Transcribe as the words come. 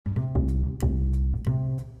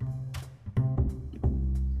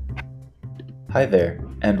Hi there,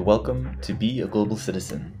 and welcome to Be a Global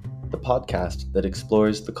Citizen, the podcast that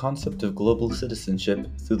explores the concept of global citizenship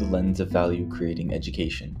through the lens of value creating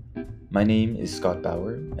education. My name is Scott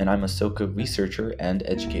Bauer, and I'm a SOCA researcher and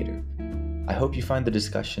educator. I hope you find the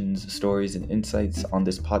discussions, stories, and insights on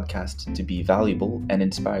this podcast to be valuable and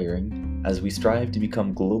inspiring as we strive to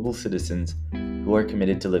become global citizens who are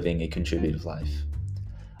committed to living a contributive life.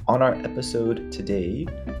 On our episode today,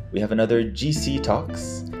 we have another GC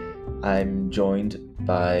Talks. I'm joined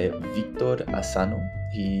by Victor Asano.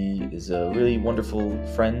 He is a really wonderful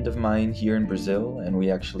friend of mine here in Brazil, and we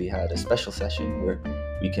actually had a special session where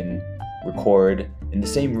we can record in the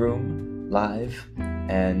same room live,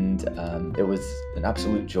 and it was an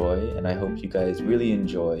absolute joy, and I hope you guys really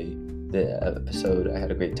enjoy the episode. I had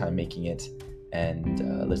a great time making it,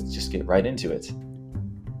 and let's just get right into it.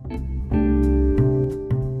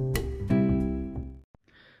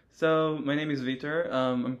 So my name is Vitor.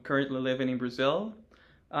 I'm currently living in Brazil.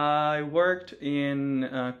 I worked in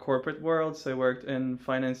corporate world, so I worked in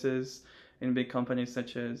finances in big companies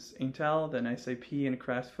such as Intel, then SAP and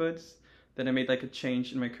Kraft Foods. Then I made like a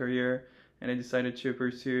change in my career and I decided to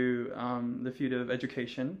pursue the field of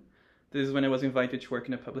education. This is when I was invited to work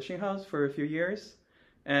in a publishing house for a few years.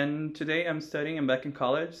 And today I'm back in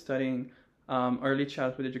college, studying early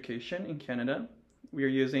childhood education in Canada. We are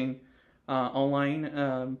using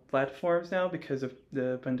online platforms now because of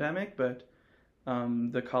the pandemic, but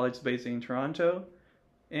the college is based in Toronto.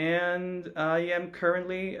 And I am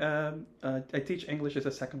currently, I teach English as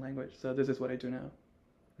a second language, so this is what I do now.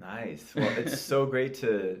 Nice. Well, it's so great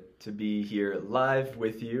to be here live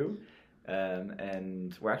with you,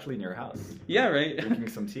 and we're actually in your house. Yeah, right. Drinking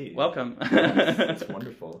some tea. Welcome. That's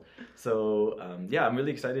wonderful. So, I'm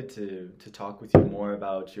really excited to talk with you more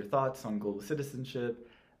about your thoughts on global citizenship.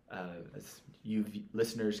 As you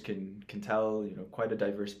listeners can tell, quite a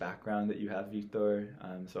diverse background that you have, Victor.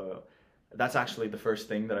 So that's actually the first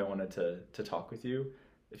thing that I wanted to talk with you.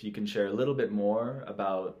 If you can share a little bit more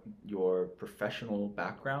about your professional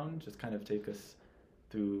background, just kind of take us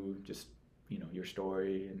through just your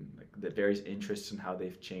story and like the various interests and how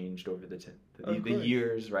they've changed over the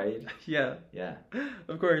years, right? Yeah. Yeah.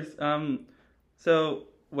 Of course. So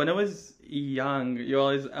when I was young, you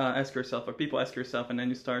always ask yourself, or people ask yourself, and then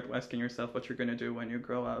you start asking yourself what you're going to do when you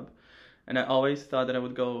grow up. And I always thought that I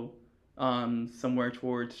would go somewhere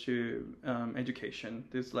towards to education.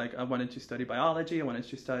 There's like, I wanted to study biology, I wanted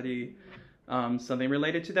to study something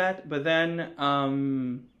related to that. But then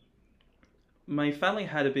my family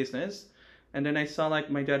had a business, and then I saw like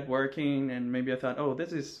my dad working, and maybe I thought, oh,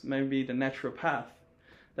 this is maybe the natural path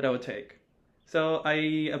that I would take. So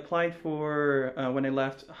I applied for, when I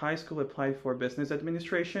left high school, I applied for business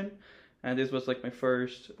administration. And this was like my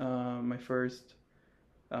first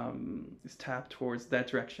step towards that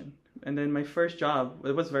direction. And then my first job,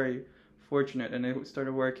 it was very fortunate. And I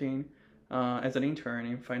started working as an intern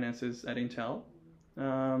in finances at Intel.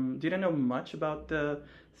 Didn't know much about the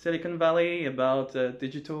Silicon Valley, about the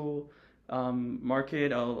digital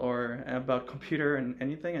market or about computer and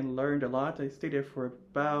anything, and learned a lot. I stayed there for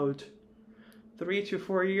about 3 to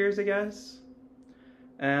 4 years, I guess.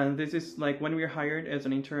 And this is like when we're hired as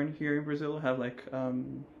an intern here in Brazil, have like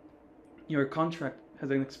your contract has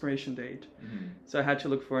an expiration date. Mm-hmm. So I had to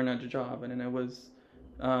look for another job, and then I was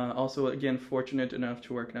also again fortunate enough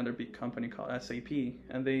to work in another big company called SAP,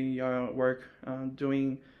 and they work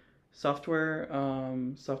doing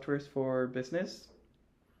softwares for business.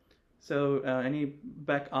 So any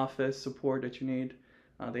back office support that you need,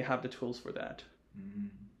 they have the tools for that. Mm-hmm.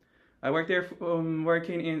 I worked there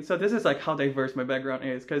working in, so this is like how diverse my background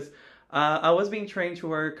is, because I was being trained to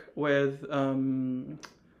work with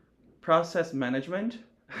process management.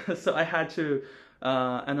 So I had to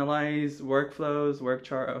analyze workflows,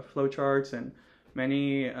 flow charts, and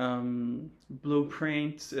many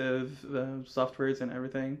blueprints of softwares and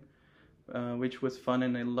everything, which was fun,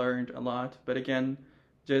 and I learned a lot. But again,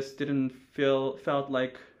 just didn't feel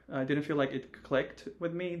like it clicked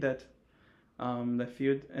with me, that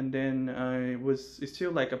field. And then I was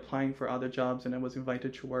still like applying for other jobs, and I was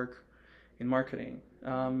invited to work in marketing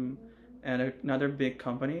and another big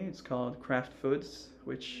company. It's called Kraft Foods,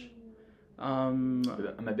 which I'm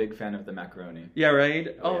a big fan of the macaroni. Yeah,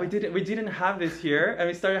 right. Oh, yeah. We didn't have this here, and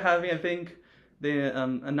we started having, I think, the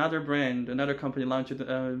another company launched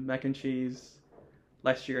mac and cheese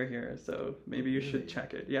last year here, so maybe you should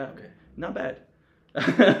check it. Yeah. Okay. Not bad.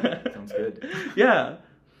 Sounds good. Yeah.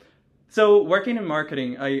 So working in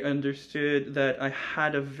marketing, I understood that I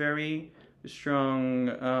had a very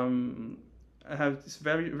strong, I have this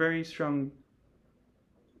very, very strong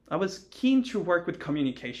I was keen to work with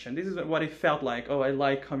communication. This is what it felt like. Oh, I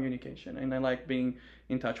like communication and I like being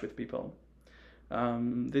in touch with people.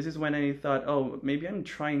 This is when I thought, oh, maybe I'm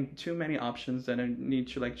trying too many options and I need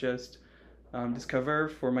to like just discover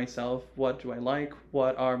for myself what do I like,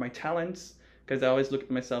 what are my talents, because I always look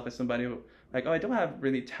at myself as somebody who like, oh, I don't have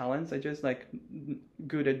really talents. I just like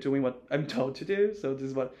good at doing what I'm told to do. So this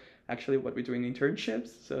is what we do in internships.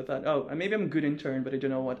 So I thought, oh, maybe I'm a good intern, but I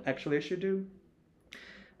don't know what actually I should do.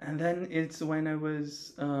 And then it's when I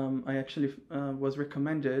actually was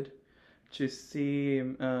recommended to see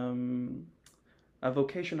a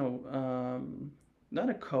vocational, not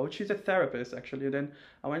a coach, she's a therapist actually. Then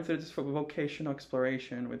I went through this vocational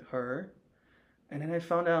exploration with her. And then I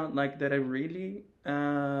found out like that I really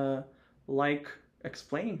like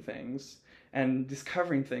explaining things and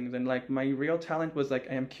discovering things. And like my real talent was like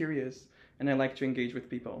I am curious and I like to engage with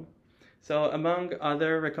people. So among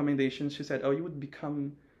other recommendations, she said, oh, you would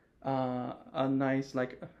become a nice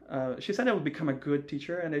like she said I would become a good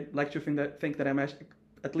teacher, and I'd like to think that I'm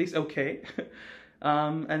at least okay.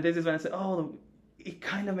 And this is when I said, oh, it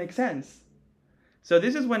kind of makes sense. So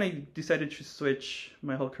this is when I decided to switch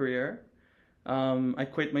my whole career. I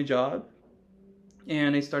quit my job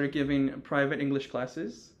and I started giving private English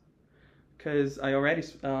classes because I already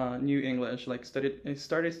knew English. I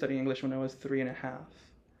started studying English when I was 3.5.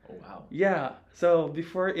 Oh, wow. Yeah, so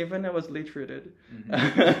before even I was literated,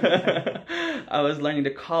 mm-hmm. I was learning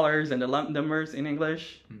the colors and the numbers in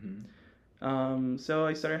English. Mm-hmm. So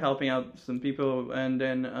I started helping out some people, and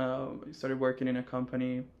then I started working in a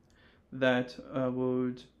company that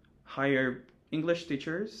would hire English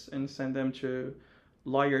teachers and send them to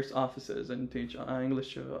lawyers' offices and teach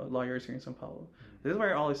English to lawyers here in São Paulo. Mm-hmm. This is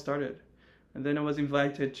where all started. And then I was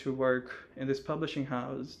invited to work in this publishing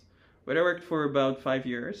house, where I worked for about 5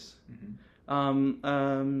 years.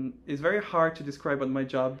 Mm-hmm. It's very hard to describe what my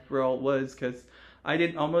job role was because I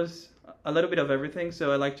did almost a little bit of everything.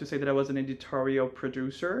 So I like to say that I was an editorial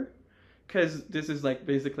producer, because this is like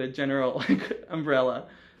basically a general like umbrella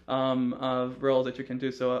of roles that you can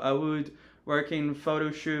do. So I would work in photo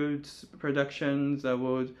shoots, productions. I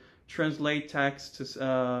would translate text to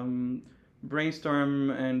brainstorm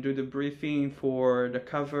and do the briefing for the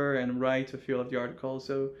cover and write a few of the articles.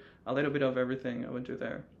 So a little bit of everything I would do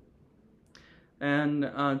there.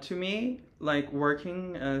 And to me, like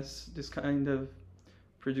working as this kind of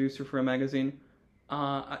producer for a magazine,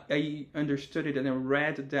 I understood it and I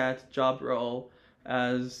read that job role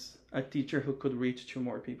as a teacher who could reach to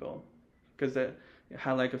more people, because it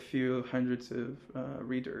had like a few hundreds of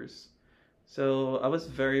readers. So I was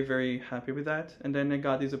very, very happy with that. And then I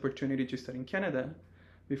got this opportunity to study in Canada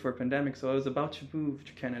before pandemic. So I was about to move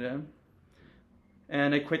to Canada.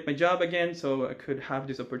 And I quit my job again so I could have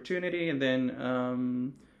this opportunity. And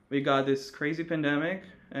then we got this crazy pandemic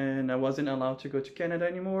and I wasn't allowed to go to Canada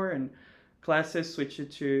anymore. And classes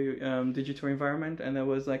switched to digital environment. And I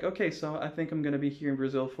was like, okay, so I think I'm going to be here in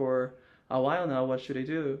Brazil for a while now. What should I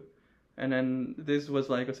do? And then this was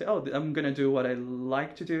like, I say, oh, I'm going to do what I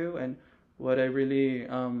like to do and what I really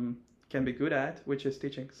can be good at, which is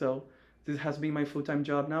teaching. So this has been my full-time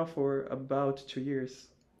job now for about 2 years.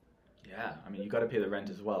 Yeah, I mean, you got to pay the rent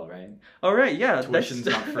as well, right? Oh, right, yeah. Tuition's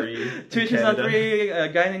not free. Tuition's not free. A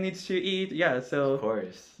guy needs to eat. Yeah, so. Of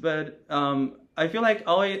course. But I feel like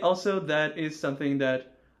also that is something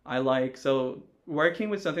that I like. So working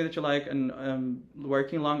with something that you like and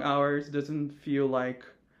working long hours doesn't feel like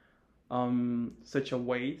such a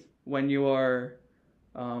weight when you are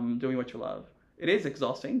doing what you love. It is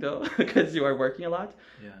exhausting though because you are working a lot.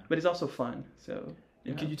 Yeah. But it's also fun. So.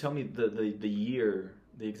 And could you tell me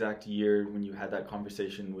the exact year when you had that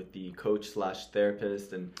conversation with the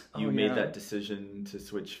coach/therapist and you made that decision to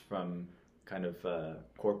switch from kind of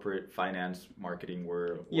corporate finance marketing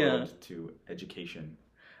world to education?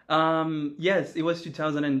 Yes, it was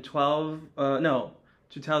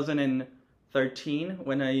 2013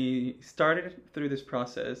 when I started through this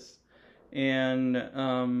process. And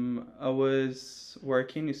I was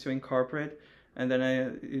working, still in corporate. And then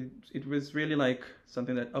it was really like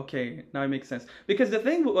something that, okay, now it makes sense. Because the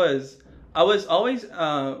thing was, I was always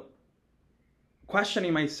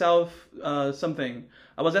questioning myself something.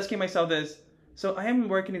 I was asking myself this, so I am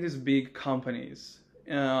working in these big companies.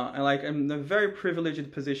 And like I'm in a very privileged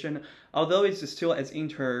position, although it's still as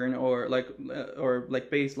intern or like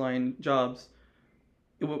baseline jobs.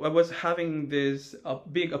 I was having these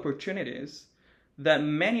big opportunities that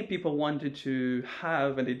many people wanted to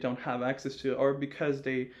have and they don't have access to, or because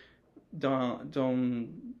they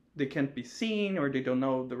can't be seen, or they don't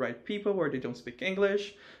know the right people, or they don't speak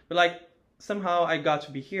English. But like somehow I got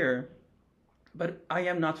to be here, but I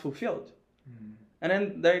am not fulfilled. Mm-hmm. And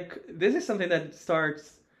then like this is something that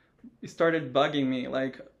started bugging me.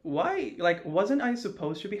 Like why? Like wasn't I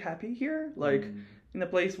supposed to be happy here? Like in a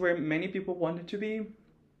place where many people wanted to be.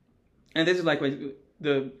 And this is like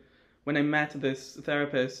when I met this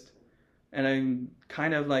therapist, and I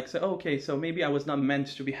kind of like said, oh, okay, so maybe I was not meant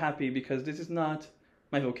to be happy because this is not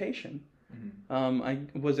my vocation. I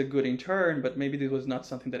was a good intern, but maybe this was not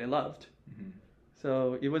something that I loved.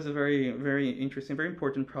 So it was a very, very interesting, very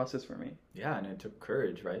important process for me. Yeah, and it took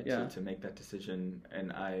courage, right? Yeah. To make that decision.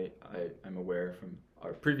 And I'm aware from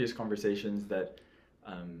our previous conversations that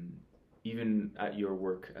even at your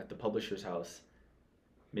work at the publisher's house,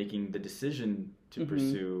 making the decision to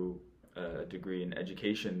pursue a degree in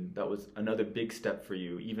education, that was another big step for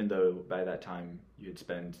you, even though by that time you had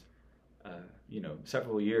spent,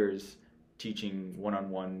 several years teaching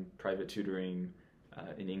one-on-one private tutoring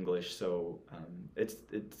in English. So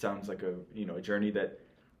it sounds like a journey that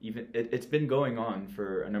it's been going on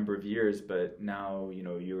for a number of years, but now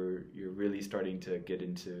you're really starting to get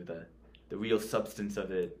into the real substance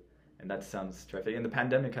of it, and that sounds terrific. And the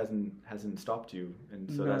pandemic hasn't stopped you,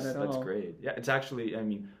 and so that's great. Yeah, it's actually, I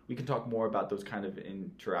mean, we can talk more about those kind of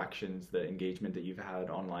interactions, the engagement that you've had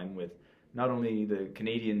online with not only the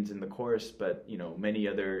Canadians in the course, but many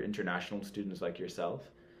other international students like yourself.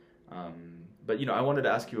 But I wanted to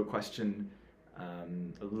ask you a question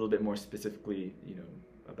a little bit more specifically,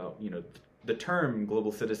 about the term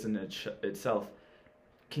global citizen itself.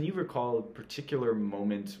 Can you recall a particular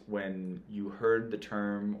moment when you heard the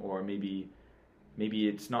term, or maybe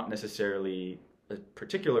it's not necessarily a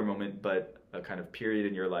particular moment, but a kind of period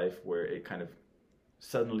in your life where it kind of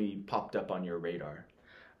suddenly popped up on your radar?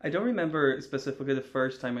 I don't remember specifically the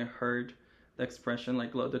first time I heard the expression,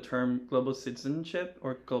 like the term global citizenship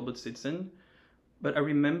or global citizen, but I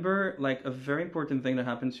remember like a very important thing that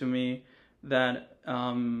happened to me that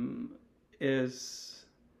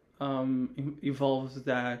evolves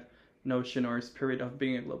that notion or spirit of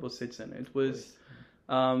being a global citizen. It was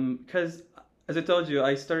because, as I told you,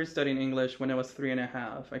 I started studying English when I was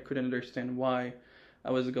 3.5. I couldn't understand why I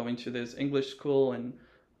was going to this English school, and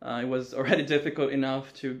it was already difficult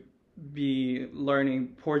enough to be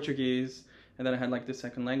learning Portuguese, and then I had like the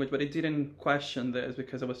second language, but I didn't question this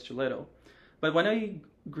because I was too little. But when I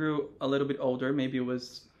grew a little bit older, maybe it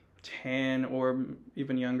was 10 or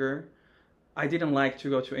even younger, I didn't like to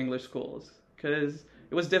go to English schools because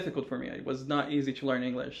it was difficult for me. It was not easy to learn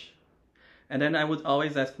English. And then I would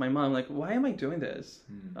always ask my mom, like, why am I doing this?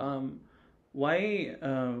 Why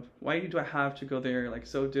do I have to go there, like,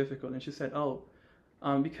 so difficult? And she said,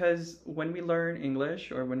 because when we learn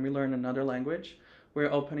English or when we learn another language,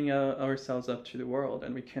 we're opening ourselves up to the world,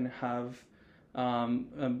 and we can have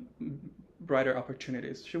brighter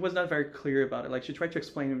opportunities. She was not very clear about it. Like, she tried to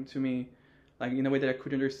explain it to me, like, in a way that I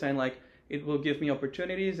could understand, like, it will give me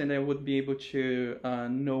opportunities, and I would be able to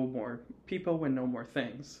know more people and know more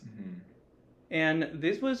things. And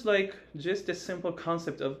this was like just a simple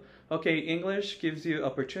concept of, okay, English gives you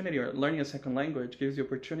opportunity, or learning a second language gives you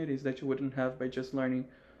opportunities that you wouldn't have by just learning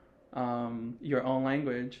your own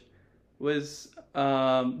language, was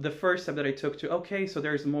the first step that I took to, okay, so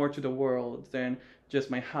there's more to the world than just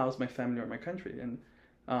my house, my family, or my country. And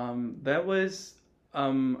that was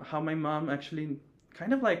how my mom actually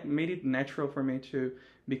kind of like made it natural for me to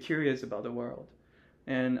be curious about the world.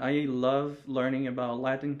 And I love learning about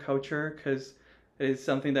Latin culture because it is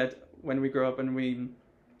something that when we grow up and we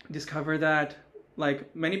discover that,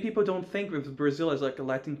 like, many people don't think of Brazil as like a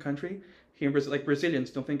Latin country. Here in Brazil, like, Brazilians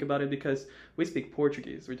don't think about it because we speak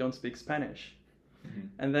Portuguese, we don't speak Spanish.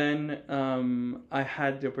 And then I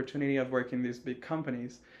had the opportunity of working in these big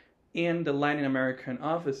companies in the Latin American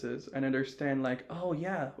offices and understand, like, oh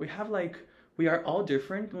yeah, we are all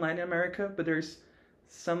different in Latin America, but there's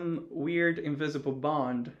some weird invisible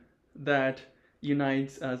bond that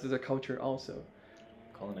unites us as a culture also.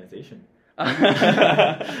 Colonization.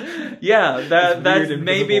 Yeah, that's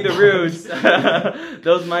maybe the roots.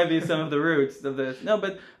 Those might be some of the roots of this. No,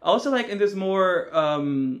 but also like in this more,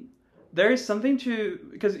 there is something to,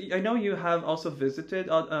 because I know you have also visited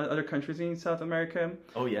other countries in South America.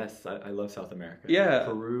 Oh yes, I love South America. Yeah.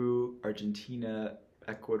 Peru, Argentina,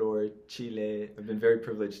 Ecuador, Chile. I've been very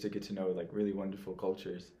privileged to get to know like really wonderful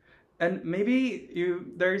cultures. And maybe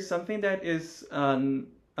there's something that is, I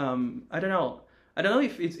don't know. I don't know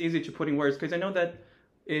if it's easy to put in words, because I know that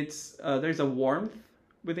it's there's a warmth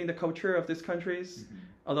within the culture of these countries,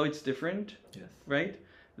 although it's different. Yes. Right?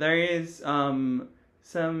 There is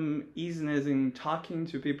some easiness in talking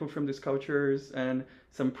to people from these cultures, and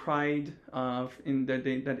some pride in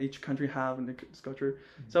that each country have in this culture.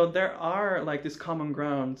 So there are like these common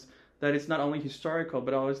grounds that it's not only historical,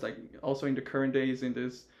 but always like also in the current days in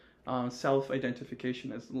this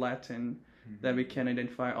self-identification as Latin, that we can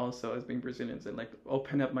identify also as being Brazilians, and like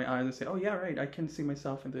open up my eyes and say, oh yeah, right, I can see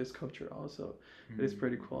myself in this culture also. It is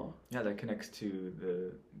pretty cool. Yeah, that connects to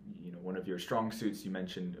the, one of your strong suits you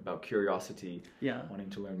mentioned about curiosity, wanting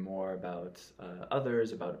to learn more about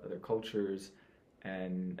others, about other cultures.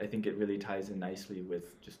 And I think it really ties in nicely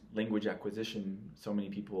with just language acquisition. So many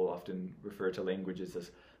people often refer to languages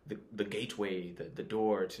as the gateway, the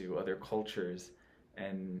door to other cultures.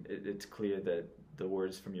 And it's clear that the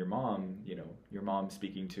words from your mom, your mom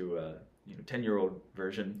speaking to a 10-year-old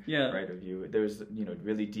version, right, of you, there's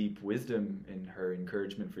really deep wisdom in her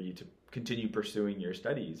encouragement for you to continue pursuing your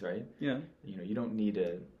studies, right? You don't need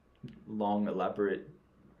a long elaborate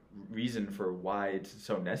reason for why it's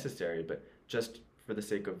so necessary, but just for the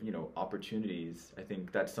sake of opportunities. I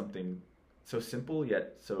think that's something so simple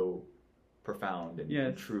yet so profound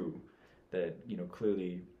and true that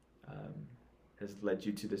clearly has led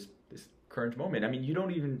you to this current moment. I mean,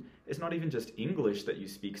 it's not even just English that you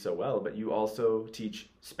speak so well, but you also teach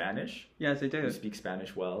Spanish. Yes, I do. You speak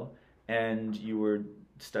Spanish well, and you were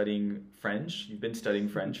studying French. You've been studying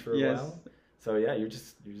French for a while. So yeah, you're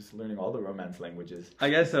just learning all the Romance languages. I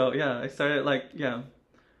guess so. Yeah, I started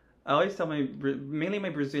I always tell mainly my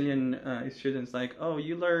Brazilian students, like, oh,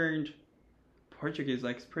 you learned Portuguese,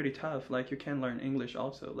 like, it's pretty tough. Like, you can learn English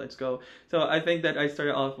also. Let's go. So I think that I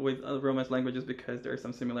started off with Romance languages because there are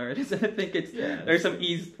some similarities, and I think there's some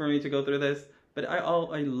ease for me to go through this. But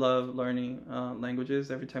I love learning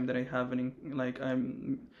languages. Every time that I have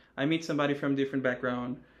I meet somebody from different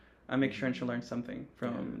background, I make sure to learn something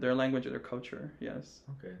from their language or their culture. Yes.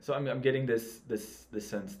 Okay. So I'm getting this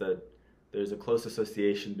sense that there's a close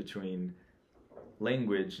association between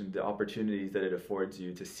language and the opportunities that it affords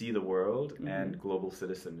you to see the world and global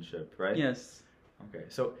citizenship, right? Yes. Okay.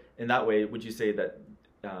 So in that way, would you say that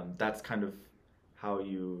that's kind of how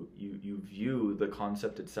you view the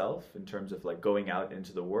concept itself in terms of like going out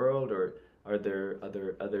into the world, or are there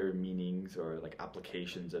other meanings or like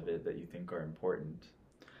applications of it that you think are important?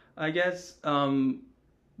 I guess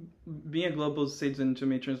being a global citizen to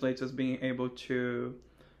me translates as being able to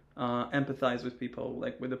empathize with people,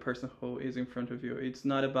 like with the person who is in front of you. It's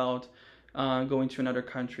not about going to another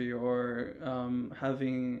country or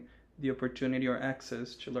having the opportunity or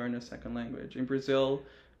access to learn a second language. In Brazil,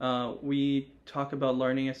 we talk about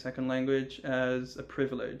learning a second language as a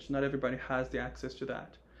privilege. Not everybody has the access to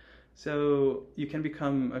that. So you can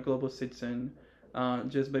become a global citizen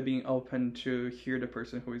just by being open to hear the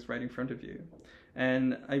person who is right in front of you.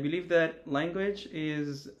 And I believe that language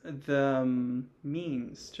is the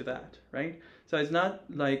means to that, right? So it's not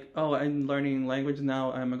like, oh, I'm learning language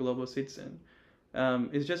now, I'm a global citizen.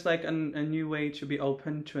 It's just like a new way to be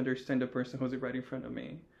open to understand the person who's right in front of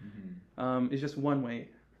me. It's just one way,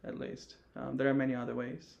 at least. There are many other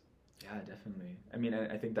ways. Yeah, definitely. I mean,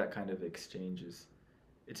 I think that kind of exchange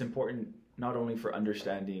it's important not only for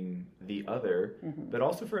understanding the other, but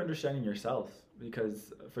also for understanding yourself.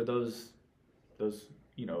 Because for those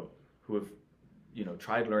who have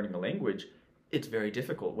tried learning a language, it's very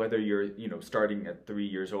difficult, whether you're starting at 3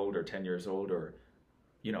 years old or 10 years old, or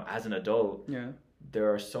as an adult.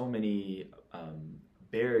 There are so many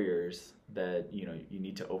barriers that you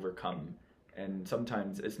need to overcome, and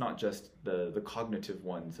sometimes it's not just the cognitive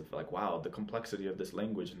ones of like, wow, the complexity of this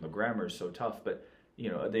language and the grammar is so tough, but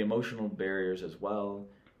the emotional barriers as well,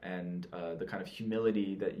 and the kind of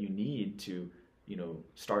humility that you need to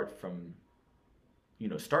start from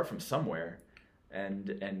somewhere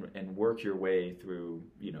and work your way through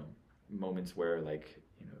moments where like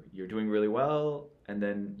you're doing really well and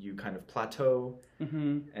then you kind of plateau.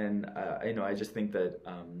 And I just think that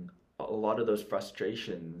a lot of those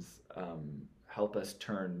frustrations help us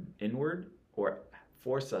turn inward or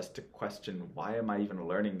force us to question, why am I even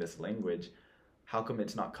learning this language? How come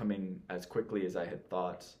it's not coming as quickly as I had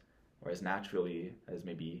thought, or as naturally as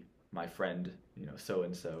maybe my friend so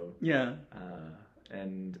and so?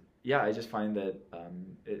 And yeah, I just find that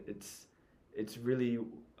it's really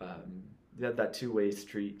that two-way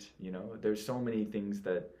street. There's so many things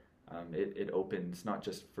that it opens, not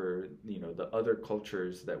just for the other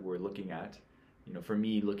cultures that we're looking at. For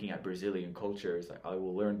me, looking at Brazilian culture is like, I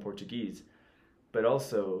will learn Portuguese, but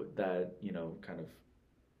also that kind of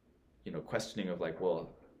questioning of like,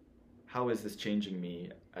 well, how is this changing me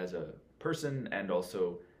as a person, and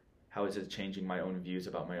also how is it changing my own views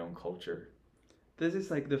about my own culture? This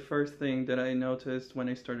is like the first thing that I noticed when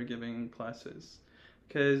I started giving classes,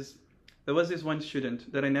 because there was this one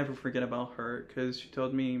student that I never forget about her, because she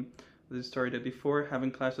told me the story that before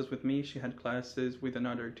having classes with me, she had classes with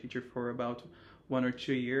another teacher for about 1 or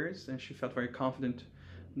 2 years, and she felt very confident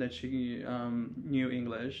that she knew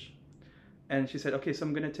English. And she said, okay, so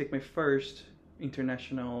I'm going to take my first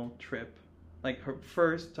international trip, like her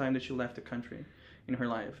first time that she left the country in her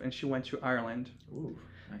life. And she went to Ireland. Ooh,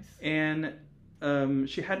 nice. And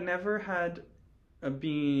she had never had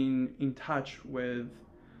been in touch with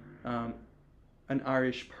an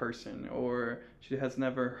Irish person, or she had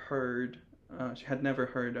never heard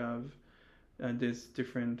of these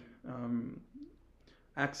different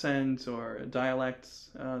accents or dialects.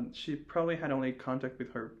 She probably had only contact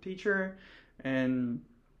with her teacher and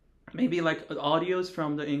maybe like audios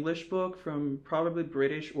from the English book, from probably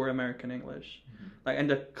British or American English, like, and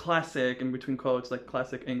the classic, in between quotes, like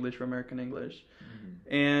classic English or American English.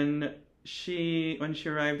 And when she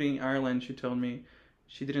arrived in Ireland, she told me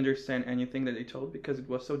she didn't understand anything that they told because it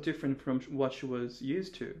was so different from what she was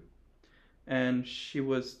used to. And she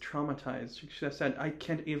was traumatized. She said, I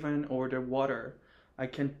can't even order water. I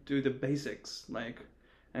can't do the basics. Like,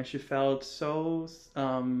 and she felt so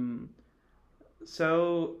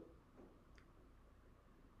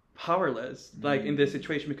powerless, like, in this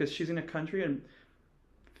situation, because she's in a country and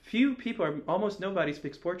few people, or almost nobody,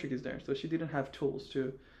 speaks Portuguese there. So she didn't have tools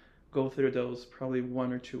to go through those probably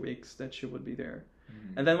 1 or 2 weeks that she would be there.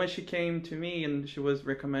 And then when she came to me and she was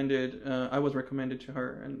recommended, I was recommended to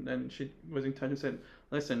her, and then she was in touch and said,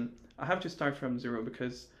 listen, I have to start from zero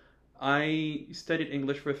because I studied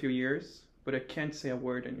English for a few years, but I can't say a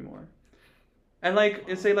word anymore. And like,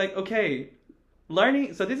 and say like, okay,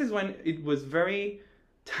 learning, so this is when it was very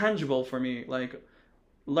tangible for me. Like,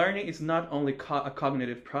 learning is not only a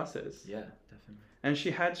cognitive process. Yeah, definitely. And she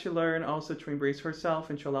had to learn also to embrace herself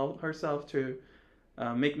and to allow herself to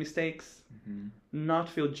make mistakes, not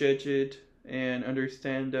feel judged, and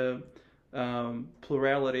understand the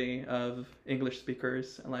plurality of English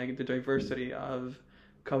speakers, like the diversity of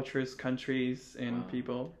cultures, countries, and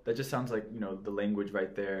people. That just sounds like, the language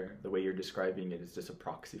right there, the way you're describing it is just a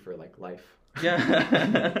proxy for like life.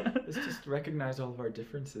 Yeah. Let's just recognize all of our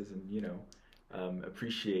differences and,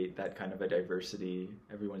 appreciate that kind of a diversity.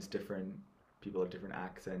 Everyone's different. People have different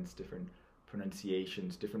accents, different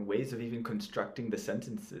pronunciations, different ways of even constructing the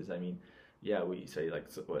sentences. I mean, yeah, we say like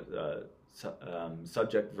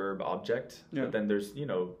subject, verb, object, but then there's,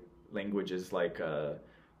 languages like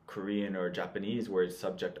Korean or Japanese where it's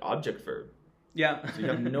subject, object, verb. Yeah. So you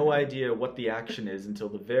have no idea what the action is until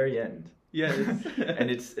the very end. Yes.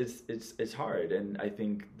 And it's hard, and I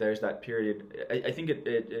think there's that period. I think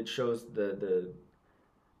it shows the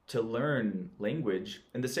to learn language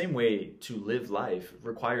in the same way to live life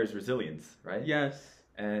requires resilience, right? Yes.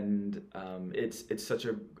 And it's such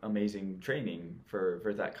an amazing training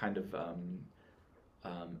for that kind of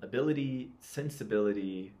ability,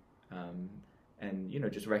 sensibility, and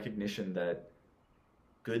just recognition that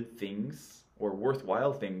good things or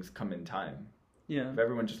worthwhile things come in time. Yeah. If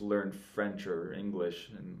everyone just learned French or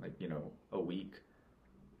English in a week,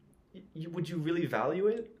 would you really value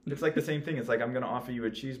it? It's like the same thing. It's like, I'm going to offer you a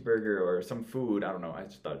cheeseburger or some food. I don't know. I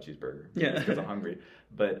just thought a cheeseburger. Yeah. Because I'm hungry.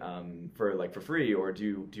 But for free, or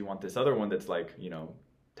do you want this other one that's like,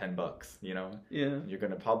 $10, Yeah. You're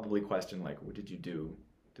going to probably question, like, what did you do?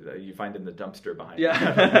 Did you find in the dumpster behind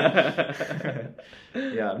Yeah.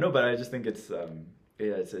 Yeah. No, but I just think it's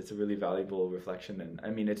a really valuable reflection, and I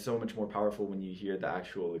mean, it's so much more powerful when you hear the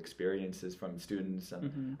actual experiences from students.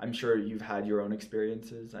 I'm sure you've had your own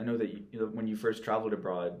experiences. I know that when you first traveled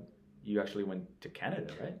abroad, you actually went to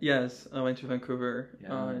Canada, right? Yes, I went to Vancouver.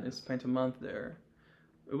 Yeah. And spent a month there.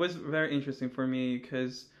 It was very interesting for me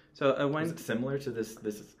because I went. Was it similar to this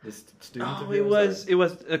student? Oh, it was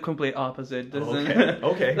a complete opposite.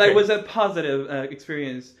 Okay. Like, it was a positive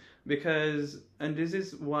experience. Because, and this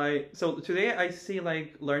is why, so today I see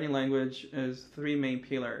like learning language as 3 main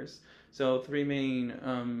pillars. So 3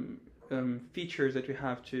 main features that you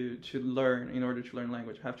have to learn in order to learn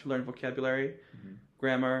language. You have to learn vocabulary,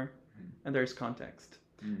 grammar, and there's context.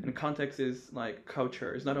 And context is like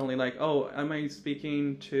culture. It's not only like, oh, am I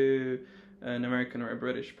speaking to an American or a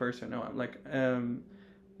British person? No, I'm like,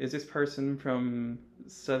 is this person from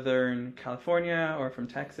Southern California or from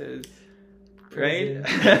Texas? Right?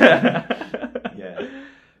 Yeah.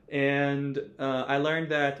 And I learned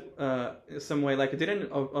that some way, like, I didn't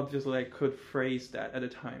obviously like could phrase that at the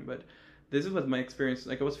time, but this was my experience.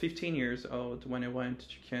 Like, I was 15 years old when I went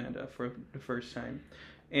to Canada for the first time.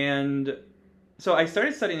 And so I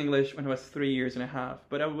started studying English when I was 3 years and a half,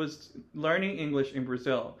 but I was learning English in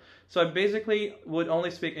Brazil. So I basically would only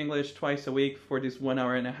speak English twice a week for these 1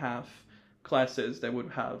 hour and a half classes that I would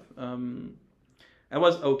have. I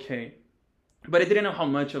was okay. But I didn't know how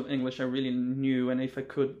much of English I really knew and if I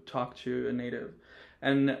could talk to a native.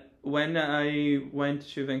 And when I went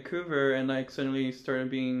to Vancouver and like suddenly started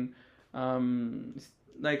being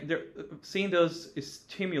like there, seeing those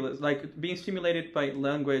stimulus, like being stimulated by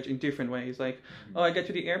language in different ways. Like, oh, I get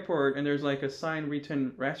to the airport and there's like a sign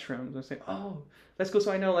written restrooms. I say, oh, let's go.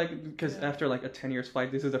 So I know, like, because after like a 10 years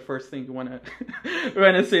flight, this is the first thing you want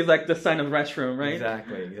to see, like the sign of restroom, right?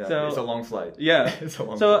 Exactly. So it's a long flight. Yeah. It's a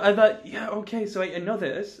long so flight. I thought, yeah, okay, so I know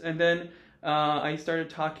this, and then I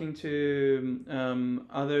started talking to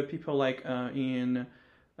other people like in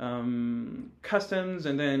customs,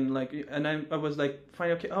 and then like, and I was like,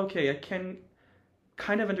 fine, okay, I can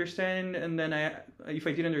kind of understand, and then if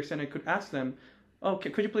I didn't understand, I could ask them, okay,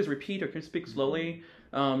 could you please repeat, or can you speak slowly,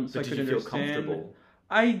 so I could did you feel understand. comfortable?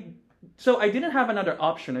 So I didn't have another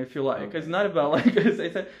option. I feel like it's not about like I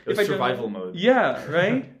said, if I survival mode. Yeah,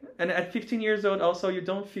 right. And at 15 years old, also you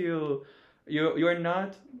don't feel you're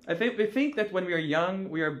not. I think that when we are young,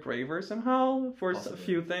 we are braver somehow for a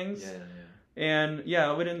few things. Yeah. And yeah,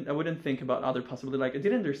 I wouldn't think about other possibility. Like I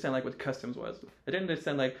didn't understand like what customs was. I didn't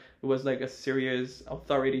understand like it was like a serious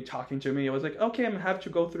authority talking to me. I was like, okay, I'm have to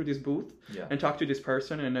go through this booth and talk to this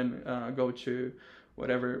person, and then go to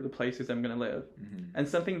whatever the places I'm gonna live. And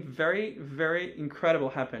something very, very incredible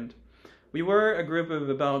happened. We were a group of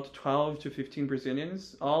about 12 to 15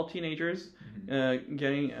 Brazilians, all teenagers,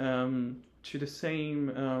 getting to the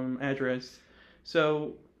same address.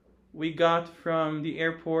 So we got from the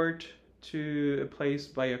airport to a place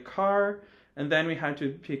by a car, and then we had to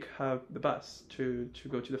pick up the bus to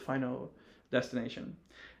go to the final destination.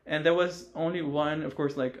 And there was only one, of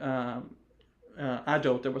course, like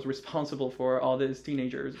adult that was responsible for all these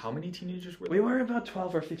teenagers. How many teenagers were there? We were about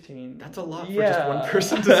 12 or 15. That's a lot for just one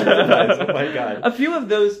person to supervise. Oh my god. A few of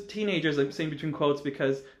those teenagers, I'm saying between quotes,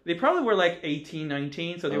 because they probably were like 18,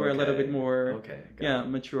 19, so they were a little bit more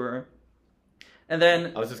mature. And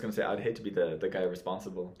then I was just gonna say, I'd hate to be the guy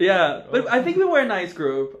responsible. Yeah, but I think we were a nice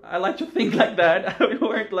group. I like to think like that. We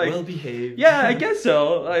weren't like well behaved. Yeah, I guess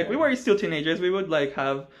so. Like we were still teenagers. We would like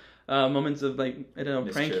have moments of like, I don't know,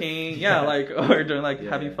 mischief. Pranking, like, or doing like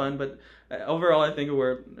having fun. But overall, I think we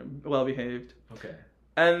were well behaved. Okay.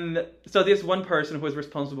 And so this one person who was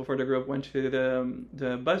responsible for the group went to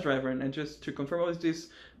the bus driver and just to confirm, was this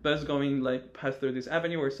bus going like past through this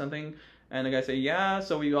avenue or something? And the guy said, yeah.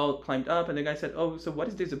 So we all climbed up, and the guy said, oh, so what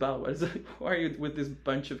is this about? Who are you with this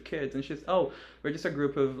bunch of kids? And she said, oh, we're just a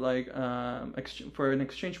group of like for an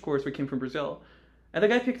exchange course. We came from Brazil. And the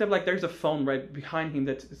guy picked up, like, there's a phone right behind him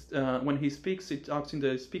that when he speaks, he talks in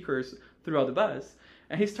the speakers throughout the bus.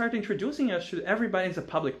 And he started introducing us to everybody. It's a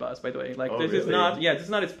public bus, by the way. Like, this is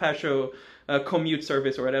not a special commute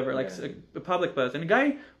service or whatever. Like, a public bus. And the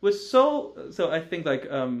guy was so I think, like,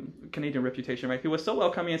 Canadian reputation, right? He was so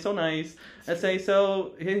welcoming and so nice.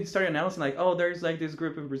 So he started announcing, like, oh, there's, like, this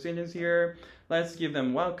group of Brazilians here. Let's give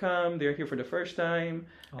them welcome. They're here for the first time.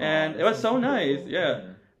 And it was so nice. Yeah.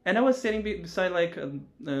 And I was sitting beside, like,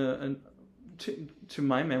 to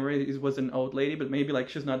my memory, it was an old lady, but maybe, like,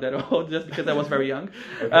 she's not that old, just because I was very young.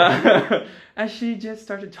 And she just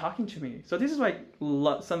started talking to me. So this is, like,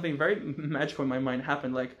 something very magical in my mind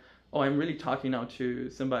happened. Like, oh, I'm really talking now to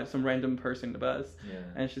some random person in the bus. Yeah.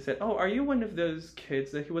 And she said, oh, are you one of those kids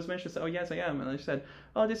that he was mentioned? I said, oh, yes, I am. And I said,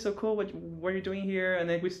 oh, this is so cool. What are you doing here? And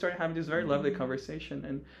then we started having this very lovely conversation.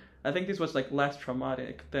 And I think this was like less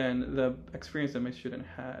traumatic than the experience that my student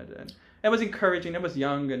had, and it was encouraging. I was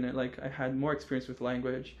young, and like I had more experience with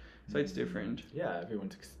language, so it's different. Yeah,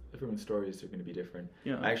 everyone's stories are going to be different.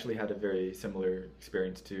 Yeah. I actually had a very similar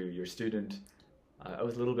experience to your student. I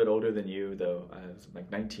was a little bit older than you, though. I was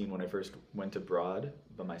like 19 when I first went abroad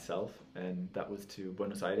by myself, and that was to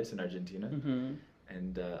Buenos Aires in Argentina. Mm-hmm.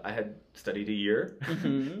 And I had studied a year,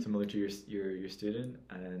 similar to your student,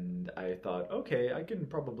 and I thought, okay, I can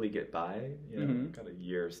probably get by. Got a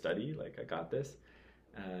year of study, like I got this.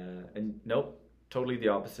 And nope, totally the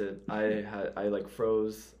opposite. I like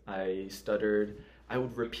froze. I stuttered. I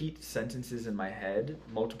would repeat sentences in my head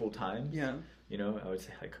multiple times. Yeah. I would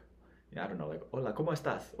say like, I don't know, like "Hola, cómo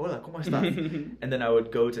estás? Hola, cómo estás?" And then I would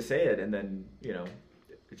go to say it, and then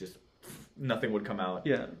it just nothing would come out.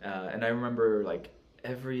 Yeah. And I remember like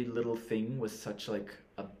every little thing was such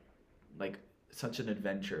such an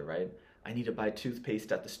adventure, right? I need to buy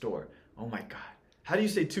toothpaste at the store. Oh my god, how do you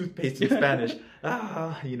say toothpaste in Spanish?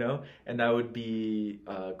 And I would be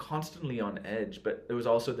constantly on edge, but there was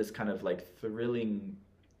also this kind of like thrilling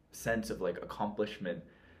sense of like accomplishment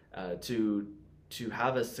to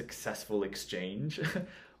have a successful exchange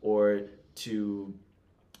or to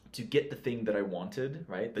get the thing that I wanted,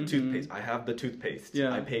 right? The toothpaste. I have the toothpaste.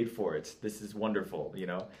 Yeah. I paid for it. This is wonderful,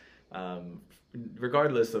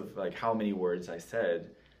 regardless of like how many words I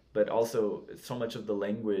said, but also so much of the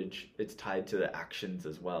language, it's tied to the actions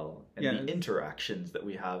as well, and Yes. the interactions that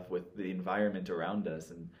we have with the environment around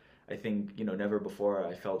us. And I think, never before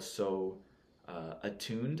I felt so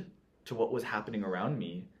attuned to what was happening around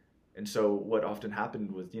me. And so what often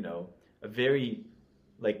happened was, a very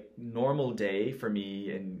like normal day for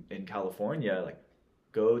me in California, like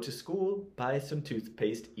go to school, buy some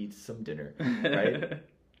toothpaste, eat some dinner, right?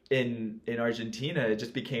 In Argentina, it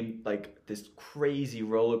just became like this crazy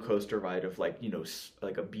roller coaster ride of like,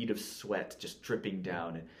 like a bead of sweat just dripping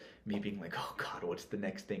down, and me being like, oh God, what's the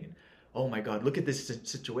next thing? And oh my God, look at this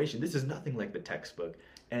situation. This is nothing like the textbook.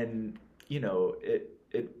 And,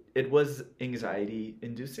 it was anxiety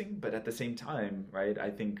inducing, but at the same time, right, I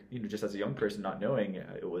think, just as a young person not knowing,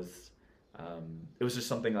 it was just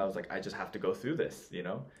something I was like, I just have to go through this,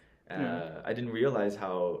 I didn't realize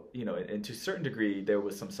how, and to a certain degree, there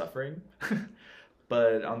was some suffering.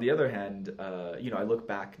 But on the other hand, I look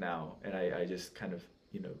back now and I just kind of,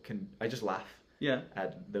 I just laugh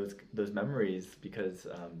at those memories, because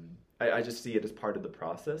I just see it as part of the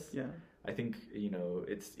process. Yeah. I think,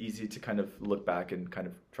 it's easy to kind of look back and kind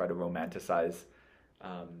of try to romanticize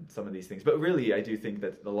some of these things. But really, I do think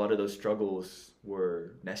that a lot of those struggles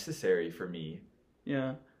were necessary for me.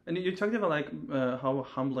 Yeah. And you talked about like how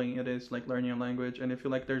humbling it is, like learning a language, and I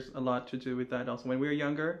feel like there's a lot to do with that also. When we're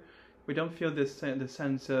younger, we don't feel the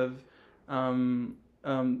sense of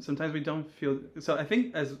sometimes we don't feel. So I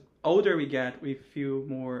think as older we get, we feel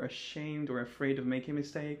more ashamed or afraid of making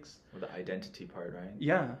mistakes. Well, the identity part, right?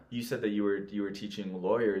 Yeah. You said that you were teaching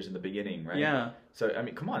lawyers in the beginning, right? Yeah. So I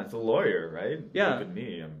mean, come on, it's a lawyer, right? Yeah. Look at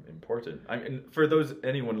me, I'm important. And for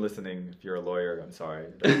anyone listening, if you're a lawyer, I'm sorry.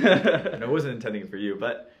 And I wasn't intending for you,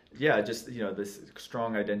 but yeah, just this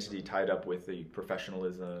strong identity tied up with the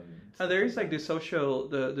professionalism. There is like the social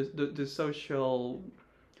the social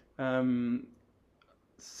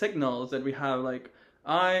signals that we have. Like,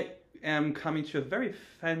 I am coming to a very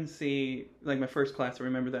fancy, like my first class, I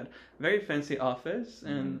remember that, very fancy office,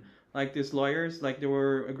 and like these lawyers, like there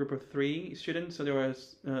were a group of 3 students, so there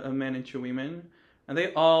was a man and 2 women, and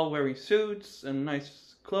they all wearing suits and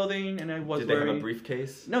nice clothing, and I was Did they wearing... have a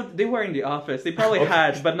briefcase? No, they were in the office. They probably Okay.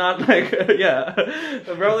 had, but not like yeah.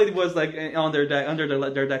 Probably it was like on their under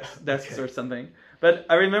their desks Okay. or something. But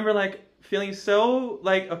I remember like feeling so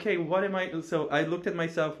like, okay, what am I? So I looked at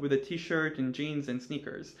myself with a t-shirt and jeans and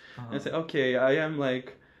sneakers, and I said, okay, I am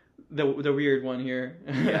like the weird one here.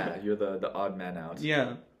 Yeah, you're the odd man out.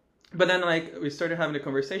 Yeah. But then like we started having a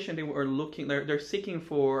conversation. They were looking. They're seeking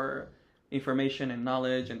for information and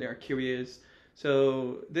knowledge, and they're curious.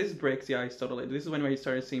 So this breaks the ice totally. This is when we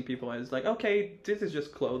started seeing people as like, okay, this is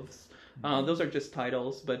just clothes. Those are just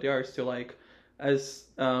titles, but they are still like as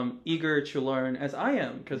eager to learn as I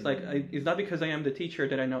am. Because like it's not because I am the teacher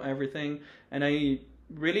that I know everything. And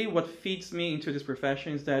what feeds me into this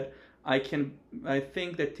profession is that I think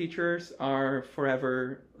that teachers are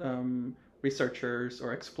forever researchers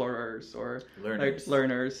or explorers or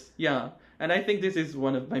learners. Yeah. And I think this is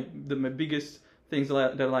one of my biggest things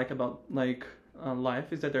that I like about like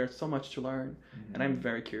life, is that there's so much to learn, and I'm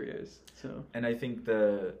very curious. So, and I think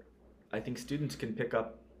students can pick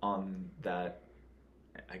up on that,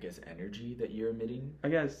 I guess, energy that you're emitting. I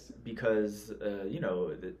guess because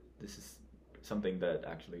this is something that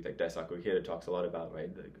actually like Daisaku Ikeda talks a lot about, right?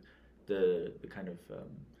 The kind of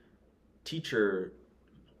teacher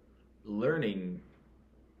learning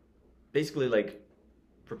basically like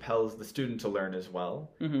propels the student to learn as well,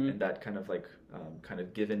 and that kind of like kind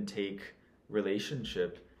of give and take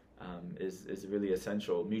relationship is really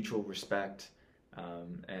essential. Mutual respect,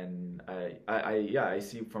 and I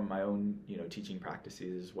see from my own teaching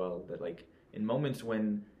practices as well that like in moments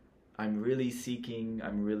when I'm really seeking,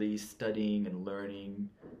 I'm really studying and learning,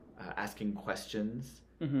 asking questions,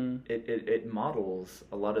 it models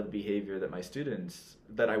a lot of behavior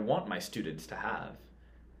that I want my students to have,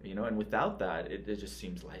 and without that it just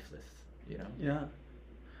seems lifeless, Yeah.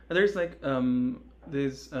 And there's like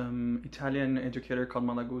this Italian educator called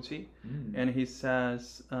Malaguti, and he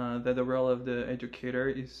says that the role of the educator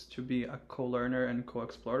is to be a co-learner and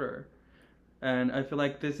co-explorer. And I feel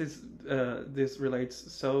like this relates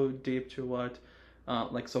so deep to what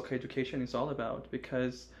like Soka education is all about,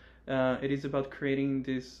 because it is about creating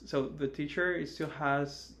this. So the teacher still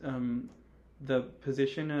has the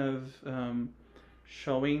position of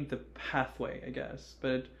showing the pathway, I guess,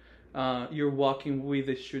 but you're walking with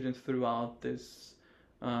the students throughout this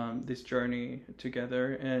journey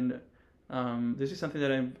together. And this is something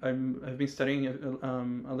that I've been studying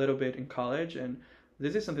a little bit in college, and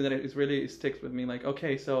this is something that is really sticks with me. Like,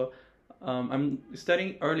 okay, so I'm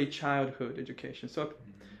studying early childhood education. So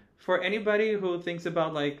for anybody who thinks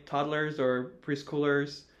about like toddlers or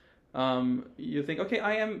preschoolers, you think, okay,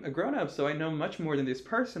 I am a grown up, so I know much more than this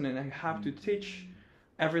person, and I have to teach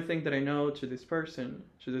everything that I know to this person,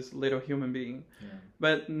 to this little human being. Yeah.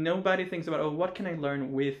 But nobody thinks about, oh, what can I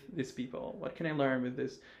learn with these people? What can I learn with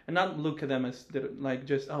this? And not look at them as like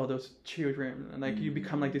just, oh, those children. And like you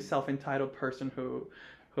become like this self-entitled person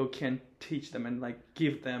who can teach them and like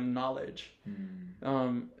give them knowledge.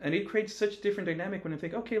 And it creates such a different dynamic when you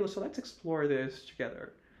think, okay, so let's explore this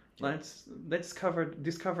together. Yeah. Let's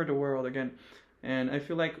discover the world again. And I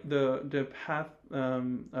feel like the path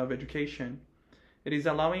of education, it is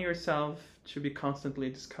allowing yourself to be constantly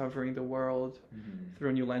discovering the world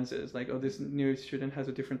through new lenses. Like, oh, this new student has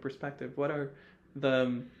a different perspective. What are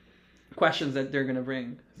the questions that they're gonna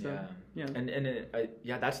bring? So, yeah. And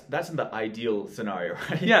that's in the ideal scenario,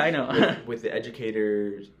 right? Yeah, I know. with the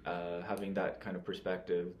educators having that kind of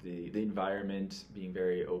perspective, the environment being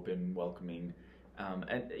very open, welcoming.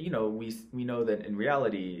 And we know that in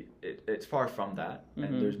reality it's far from that,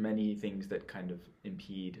 and there's many things that kind of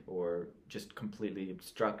impede or just completely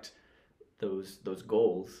obstruct those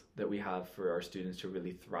goals that we have for our students to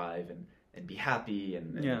really thrive and be happy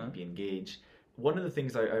and be engaged. One of the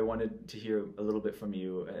things I wanted to hear a little bit from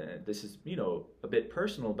you, this is a bit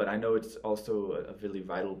personal, but I know it's also a really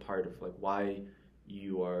vital part of like why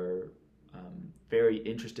you are very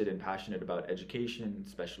interested and passionate about education,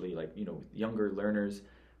 especially like with younger learners.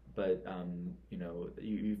 But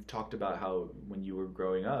you've talked about how when you were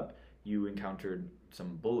growing up you encountered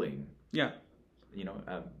some bullying. Yeah.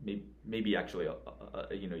 Maybe actually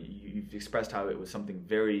you've expressed how it was something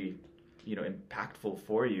very impactful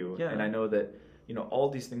for you. Yeah. And I know that all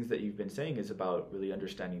these things that you've been saying is about really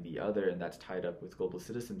understanding the other, and that's tied up with global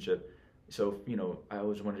citizenship. So, I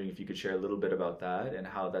was wondering if you could share a little bit about that and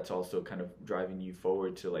how that's also kind of driving you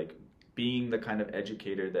forward to like being the kind of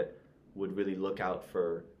educator that would really look out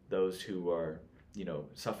for those who are,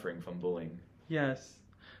 suffering from bullying. Yes.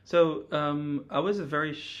 So I was a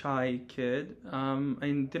very shy kid.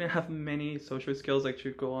 I didn't have many social skills like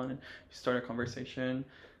to go on and start a conversation.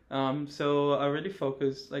 So I really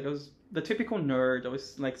focused, like I was the typical nerd. I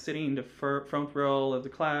was like sitting in the front row of the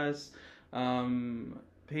class,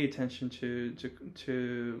 pay attention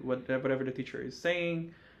to whatever the teacher is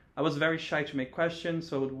saying. I was very shy to make questions,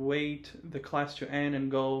 so I would wait the class to end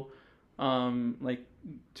and go like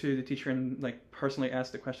to the teacher and like personally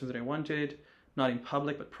ask the questions that I wanted, not in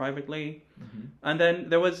public but privately. And then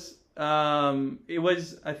there was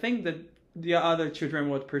I think that the other children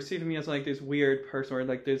would perceive me as like this weird person or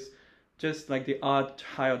like this just like the odd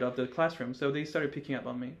child of the classroom, so they started picking up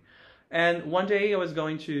on me. And one day I was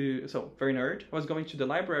going to, very nerd, I was going to the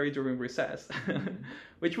library during recess,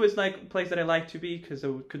 which was like a place that I liked to be because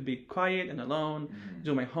I could be quiet and alone,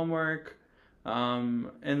 do my homework.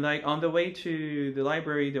 And like on the way to the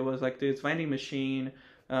library, there was like this vending machine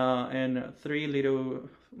and three little,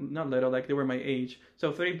 not little, like they were my age.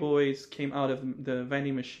 So three boys came out of the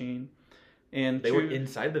vending machine. And they were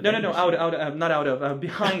inside the vending machine? Not out of,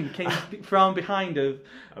 behind, came from behind of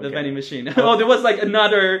the vending machine. Oh, there was like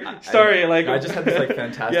another story. I just had this like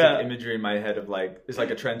fantastic imagery in my head of like, it's like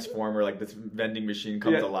a transformer, like this vending machine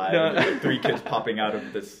comes alive, and there's like three kids popping out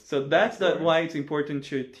of this. So that's why it's important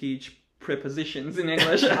to teach prepositions in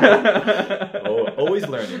English. Always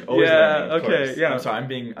learning. Always learning, of okay, course. yeah. I'm sorry, I'm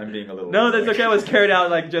being a little. No, that's okay. I was carried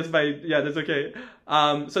out like just by that's okay.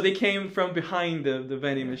 So they came from behind the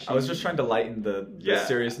vending machine. I was just trying to lighten the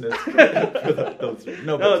seriousness.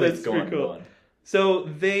 Please go on. So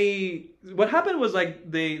what happened was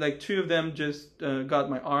like two of them just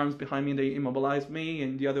got my arms behind me and they immobilized me,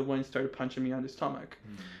 and the other one started punching me on the stomach.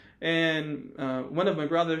 And one of my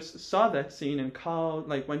brothers saw that scene and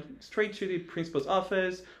went straight to the principal's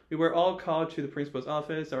office. We were all called to the principal's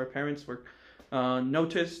office. Our parents were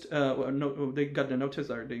noticed. They got the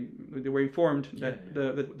notice, or they were informed that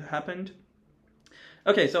that happened.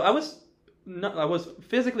 Okay, so I was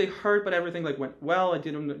physically hurt, but everything like went well. I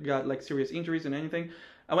didn't got like serious injuries and anything.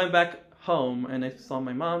 I went back home and I saw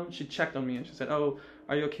my mom. She checked on me and she said, "Oh,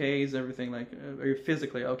 are you okay? Is everything like, are you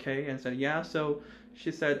physically okay?" And I said, "Yeah." So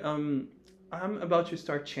she said, "I'm about to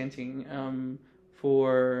start chanting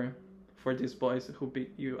for these boys who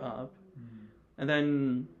beat you up." And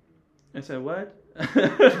then I said, "What?"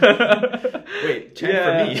 Wait, chant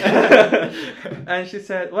for me. And she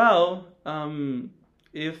said, "Well,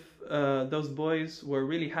 if those boys were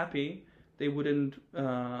really happy, they wouldn't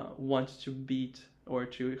want to beat or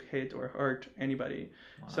to hit or hurt anybody.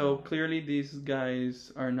 Wow. So clearly these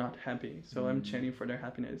guys are not happy. So I'm chanting for their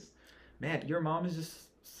happiness." Man, your mom is just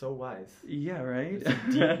so wise. Yeah, right? Some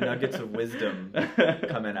deep nuggets of wisdom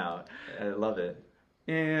coming out. I love it.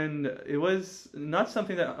 And it was not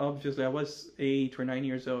something that obviously I was 8 or 9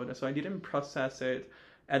 years old, so I didn't process it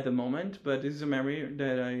at the moment. But this is a memory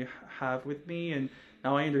that I have with me, and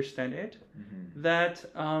now I understand it. That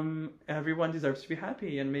everyone deserves to be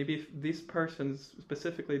happy, and maybe if these persons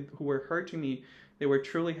specifically who were hurting me, they were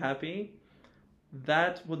truly happy,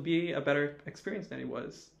 that would be a better experience than it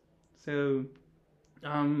was. So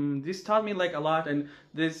this taught me like a lot, and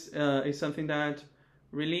this is something that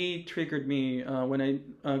really triggered me when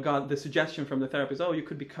I got the suggestion from the therapist. Oh, you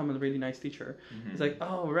could become a really nice teacher. It's like,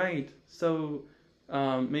 oh right, so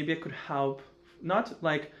maybe I could help, not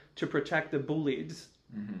like to protect the bullied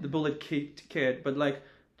kid, but like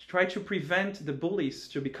try to prevent the bullies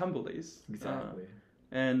to become bullies. Exactly.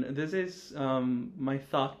 And this is my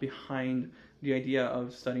thought behind the idea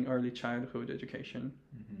of studying early childhood education.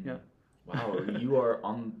 Yeah. Wow, you are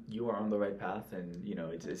on the right path, and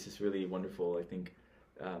it's just really wonderful. I think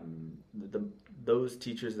those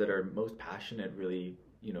teachers that are most passionate really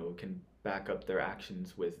can back up their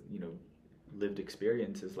actions with lived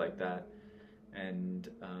experiences like that, and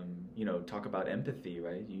talk about empathy,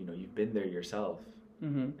 right? You've been there yourself,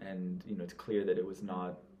 and it's clear that it was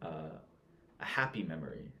not a happy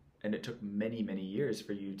memory, and it took many years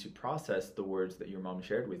for you to process the words that your mom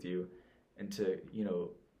shared with you, and to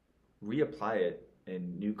reapply it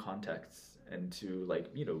in new contexts, and to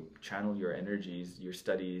channel your energies, your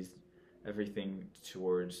studies, everything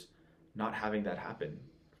towards not having that happen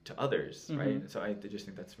to others, right? So I just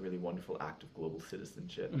think that's a really wonderful act of global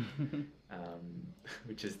citizenship,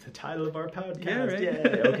 which is the title of our podcast. Yeah, right? Yeah.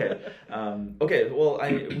 Okay. Okay. Well,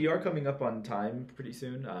 we are coming up on time pretty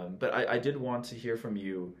soon, but I did want to hear from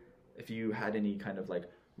you if you had any kind of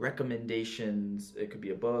recommendations. It could be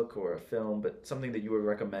a book or a film, but something that you would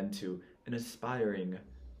recommend to an aspiring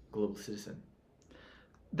global citizen.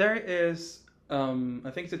 There is, I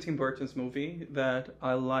think it's a Tim Burton's movie that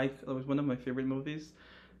I like. It was one of my favorite movies.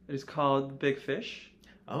 It is called Big Fish.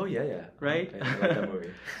 Oh, yeah. Right? I like that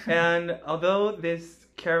movie. And although this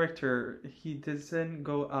character, he doesn't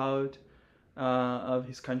go out of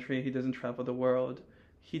his country, he doesn't travel the world,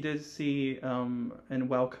 he does see and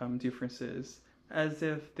welcome differences as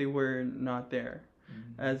if they were not there.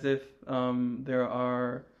 As if there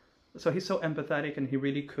are... So he's so empathetic, and he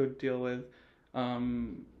really could deal with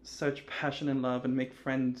such passion and love and make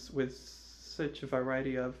friends with such a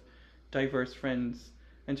variety of diverse friends.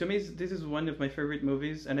 And to me, this is one of my favorite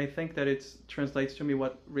movies, and I think that it translates to me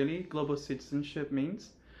what really global citizenship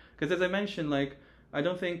means. Because as I mentioned, I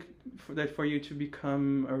don't think that for you to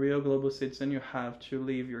become a real global citizen, you have to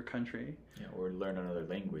leave your country. Yeah, or learn another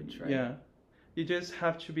language, right? Yeah. You just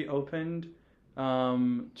have to be open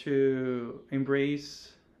to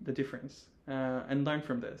embrace the difference and learn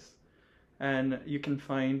from this. And you can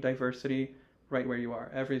find diversity right where you are.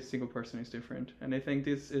 Every single person is different, and I think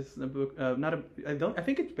this is a book. I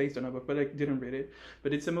think it's based on a book, but I didn't read it.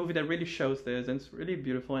 But it's a movie that really shows this, and it's really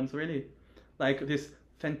beautiful, and it's really this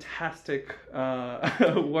fantastic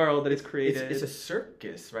world that is created. It's a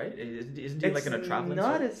circus, right? Isn't it in a traveling? It's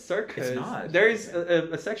not a circus. It's not. There is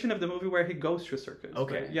a section of the movie where he goes to a circus.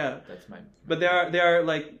 Okay. But yeah. That's my. But they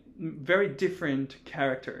are very different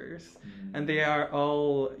characters, and they are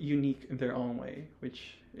all unique in their own way.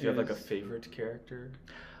 Which do you have a favorite character?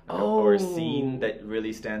 Or a scene that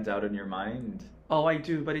really stands out in your mind? Oh, I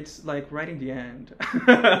do, but it's right in the end.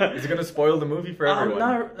 Is it going to spoil the movie for everyone?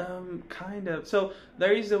 Not, kind of. So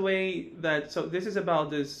there is a way that... So this is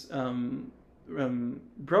about this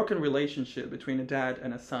broken relationship between a dad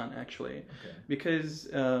and a son, actually. Okay. Because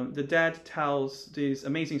the dad tells these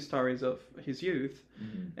amazing stories of his youth,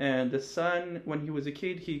 and the son, when he was a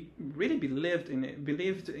kid, he really believed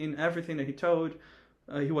in everything that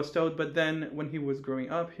he was told, but then when he was growing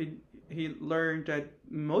up, he learned that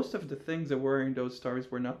most of the things that were in those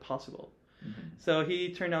stories were not possible. So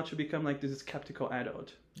he turned out to become this skeptical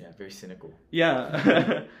adult. Yeah, very cynical.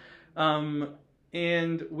 Yeah.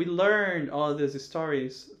 And we learned all these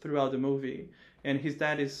stories throughout the movie. And his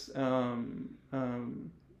dad is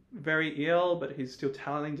very ill, but he's still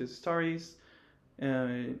telling these stories.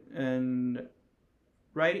 And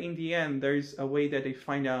right in the end, there's a way that they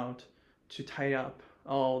find out to tie up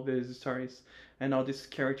all these stories, and all these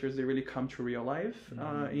characters, they really come to real life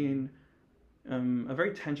in a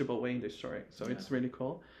very tangible way in the story. So it's really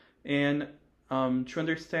cool. And to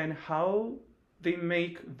understand how they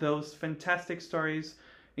make those fantastic stories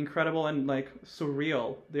incredible and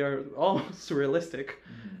surreal. They are all surrealistic.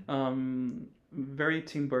 Very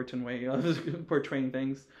Tim Burton way of portraying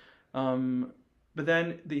things. But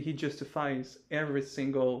then he justifies every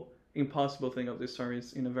single impossible thing of the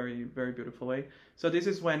stories in a very, very beautiful way. So this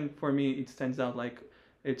is when, for me, it stands out.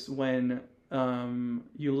 It's when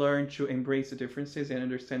you learn to embrace the differences and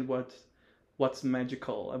understand what's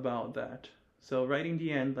magical about that. So right in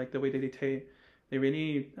the end, like the way that they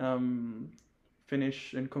really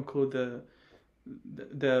finish and conclude the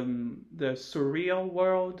surreal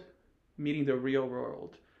world meeting the real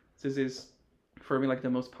world. This is for me like the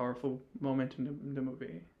most powerful moment in the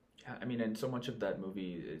movie. Yeah, I mean, and so much of that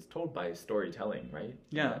movie is told by storytelling, right?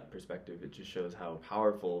 Yeah. From that perspective, it just shows how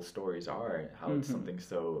powerful stories are, how it's something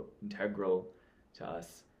so integral to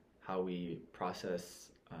us, how we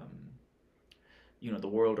process, the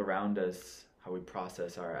world around us, how we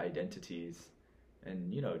process our identities,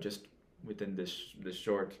 and just within this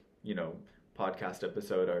short, podcast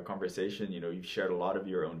episode, our conversation, you've shared a lot of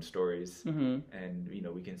your own stories, and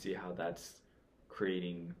we can see how that's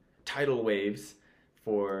creating tidal waves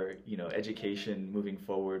for education moving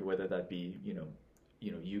forward, whether that be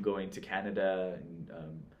you going to Canada and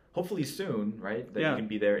hopefully soon, right, that you can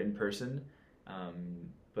be there in person,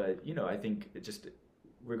 but I think it just,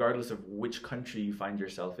 regardless of which country you find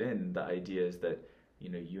yourself in, the idea is that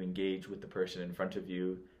you engage with the person in front of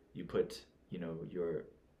you, you put your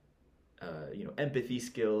empathy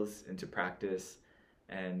skills into practice,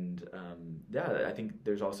 and I think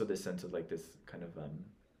there's also this sense of like this kind of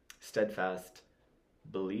steadfast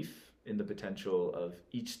belief in the potential of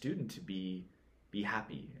each student to be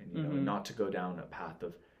happy, and not to go down a path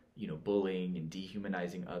of bullying and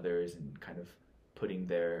dehumanizing others and kind of putting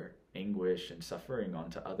their anguish and suffering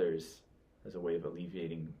onto others as a way of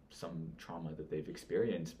alleviating some trauma that they've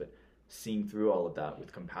experienced. But seeing through all of that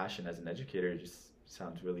with compassion as an educator just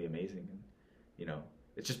sounds really amazing. And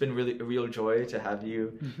it's just been really a real joy to have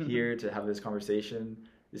you here to have this conversation.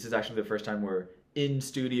 This is actually the first time we're in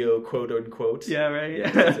studio, quote unquote. Yeah, right.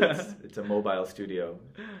 Yeah, it's a mobile studio.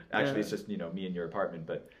 Actually, it's just me in your apartment,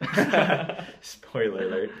 but spoiler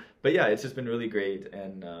alert. But yeah, it's just been really great.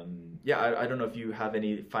 And I don't know if you have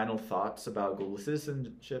any final thoughts about global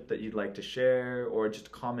citizenship that you'd like to share, or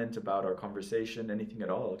just comment about our conversation, anything at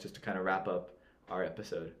all, just to kind of wrap up our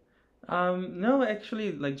episode. No,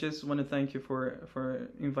 actually, just want to thank you for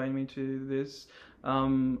inviting me to this.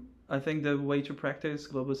 I think the way to practice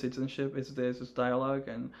global citizenship is dialogue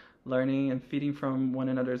and learning and feeding from one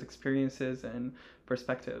another's experiences and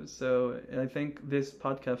perspectives. So I think this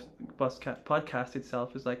podcast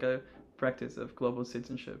itself is like a practice of global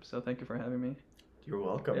citizenship. So thank you for having me. You're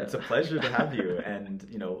welcome. Yeah. It's a pleasure to have you, and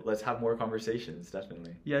let's have more conversations,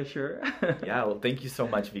 definitely. Yeah, sure. Yeah, well, thank you so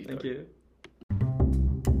much, Victor. Thank you.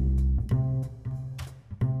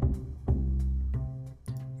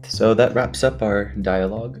 So that wraps up our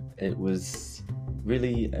dialogue. It was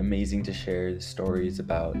really amazing to share stories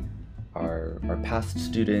about our past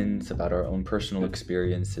students, about our own personal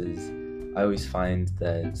experiences. I always find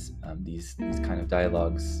that these kind of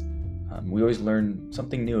dialogues, we always learn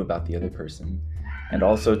something new about the other person, and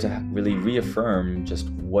also to really reaffirm just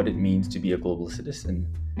what it means to be a global citizen.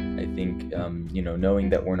 I think, knowing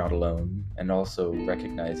that we're not alone, and also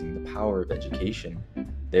recognizing the power of education.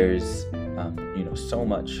 There's, so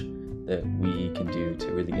much that we can do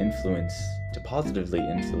to really positively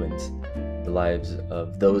influence the lives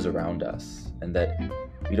of those around us, and that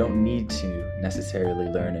we don't need to necessarily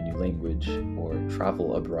learn a new language or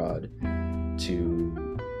travel abroad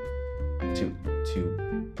to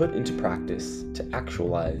put into practice, to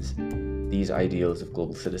actualize these ideals of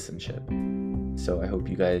global citizenship. So I hope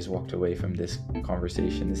you guys walked away from this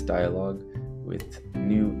conversation, this dialogue, with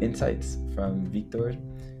new insights from Victor,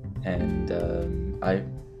 and I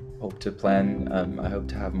hope to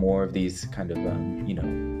have more of these kind of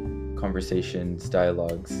conversations,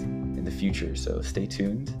 dialogues in the future. So stay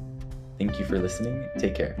tuned. Thank you for listening.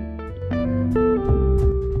 Take care.